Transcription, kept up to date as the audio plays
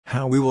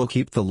How we will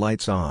keep the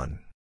lights on.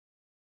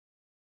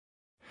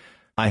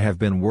 I have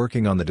been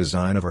working on the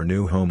design of our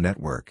new home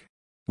network.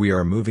 We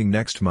are moving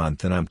next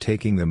month and I'm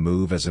taking the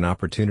move as an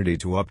opportunity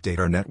to update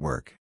our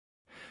network.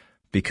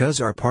 Because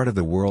our part of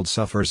the world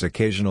suffers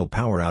occasional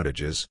power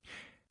outages,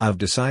 I've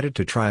decided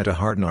to try to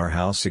harden our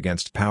house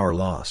against power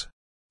loss.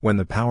 When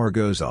the power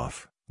goes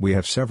off, we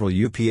have several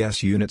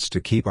UPS units to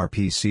keep our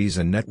PCs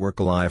and network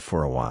alive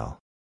for a while.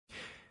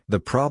 The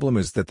problem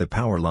is that the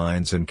power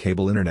lines and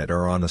cable internet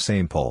are on the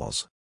same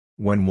poles.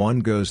 When one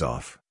goes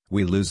off,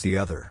 we lose the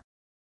other.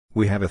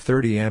 We have a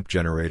 30-amp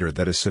generator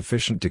that is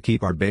sufficient to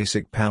keep our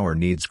basic power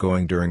needs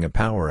going during a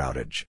power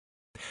outage.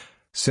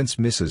 Since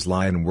Mrs.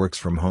 Lyon works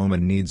from home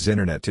and needs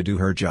internet to do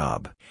her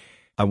job,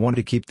 I want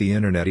to keep the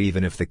internet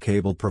even if the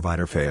cable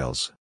provider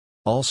fails.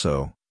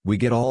 Also, we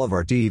get all of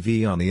our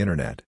TV on the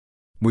internet.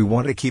 We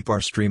want to keep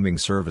our streaming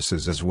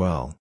services as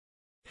well.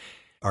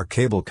 Our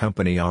cable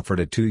company offered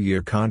a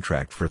 2-year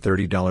contract for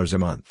 $30 a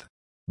month.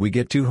 We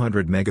get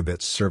 200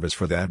 megabits service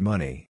for that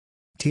money.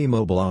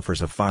 T-Mobile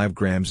offers a 5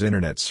 grams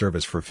internet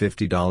service for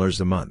 $50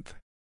 a month.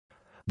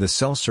 The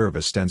cell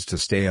service tends to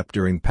stay up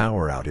during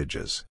power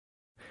outages.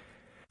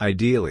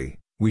 Ideally,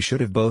 we should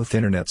have both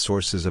internet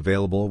sources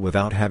available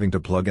without having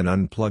to plug and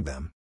unplug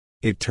them.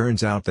 It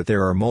turns out that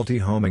there are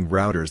multi-homing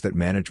routers that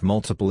manage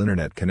multiple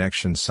internet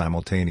connections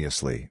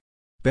simultaneously.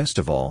 Best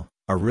of all,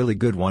 a really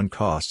good one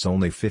costs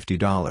only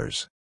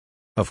 $50.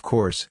 Of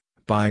course,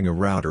 buying a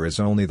router is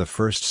only the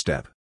first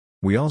step.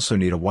 We also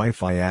need a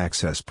Wi-Fi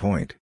access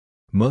point.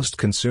 Most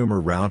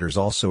consumer routers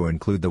also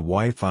include the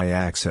Wi-Fi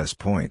access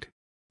point.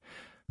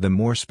 The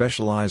more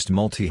specialized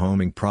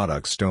multi-homing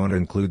products don't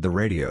include the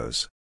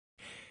radios.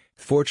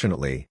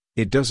 Fortunately,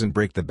 it doesn't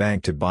break the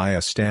bank to buy a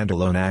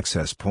standalone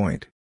access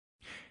point.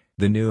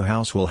 The new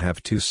house will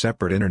have 2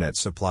 separate internet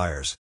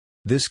suppliers.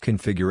 This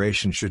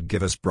configuration should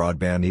give us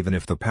broadband even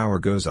if the power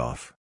goes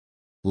off.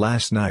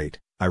 Last night,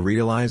 I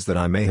realized that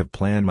I may have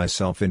planned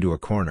myself into a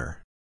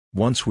corner.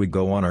 Once we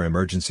go on our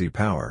emergency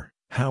power,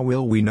 how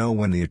will we know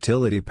when the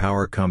utility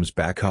power comes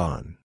back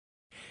on?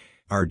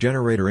 Our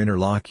generator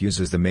interlock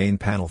uses the main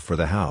panel for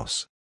the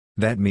house.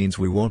 That means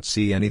we won't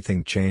see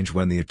anything change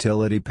when the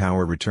utility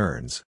power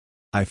returns.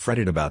 I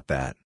fretted about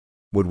that.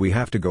 Would we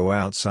have to go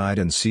outside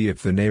and see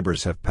if the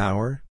neighbors have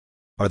power?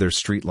 Are there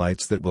street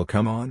lights that will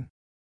come on?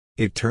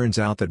 It turns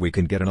out that we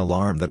can get an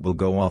alarm that will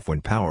go off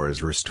when power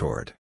is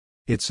restored.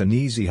 It's an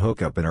easy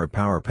hookup in our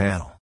power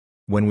panel.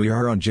 When we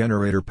are on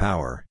generator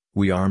power,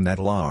 we arm that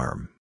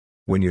alarm.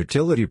 When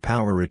utility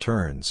power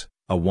returns,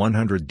 a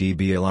 100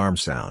 dB alarm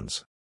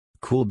sounds.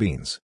 Cool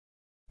beans.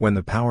 When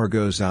the power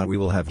goes out we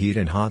will have heat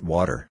and hot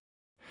water.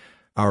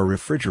 Our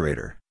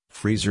refrigerator,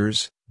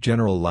 freezers,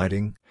 general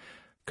lighting,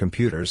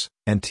 computers,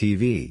 and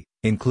TV,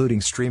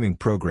 including streaming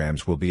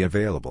programs will be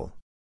available.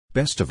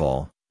 Best of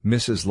all,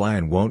 Mrs.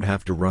 Lyon won't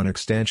have to run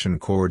extension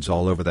cords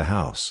all over the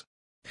house.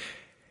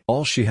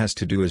 All she has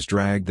to do is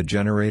drag the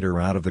generator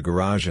out of the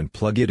garage and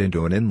plug it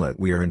into an inlet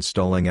we are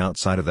installing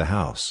outside of the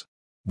house.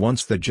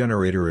 Once the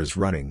generator is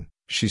running,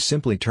 she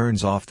simply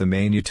turns off the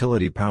main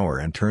utility power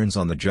and turns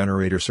on the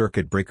generator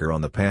circuit breaker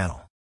on the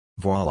panel.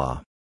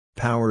 Voila!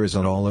 Power is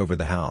on all over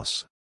the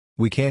house.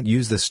 We can't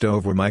use the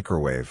stove or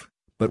microwave,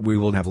 but we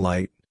will have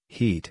light,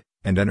 heat,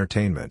 and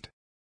entertainment.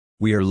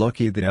 We are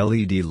lucky that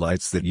LED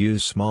lights that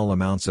use small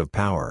amounts of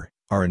power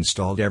are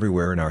installed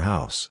everywhere in our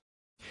house.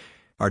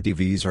 Our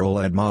TVs are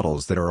OLED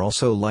models that are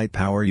also light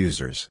power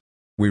users.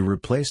 We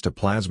replaced a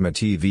plasma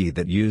TV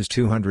that used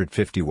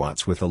 250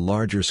 watts with a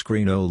larger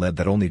screen OLED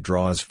that only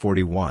draws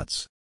 40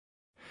 watts.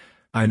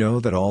 I know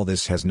that all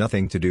this has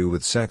nothing to do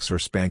with sex or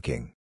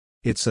spanking.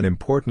 It's an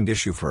important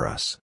issue for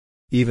us.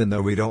 Even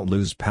though we don't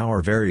lose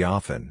power very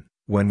often,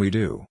 when we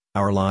do,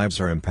 our lives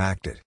are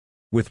impacted.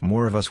 With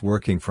more of us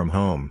working from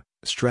home,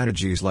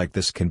 strategies like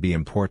this can be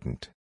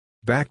important.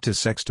 Back to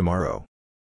sex tomorrow.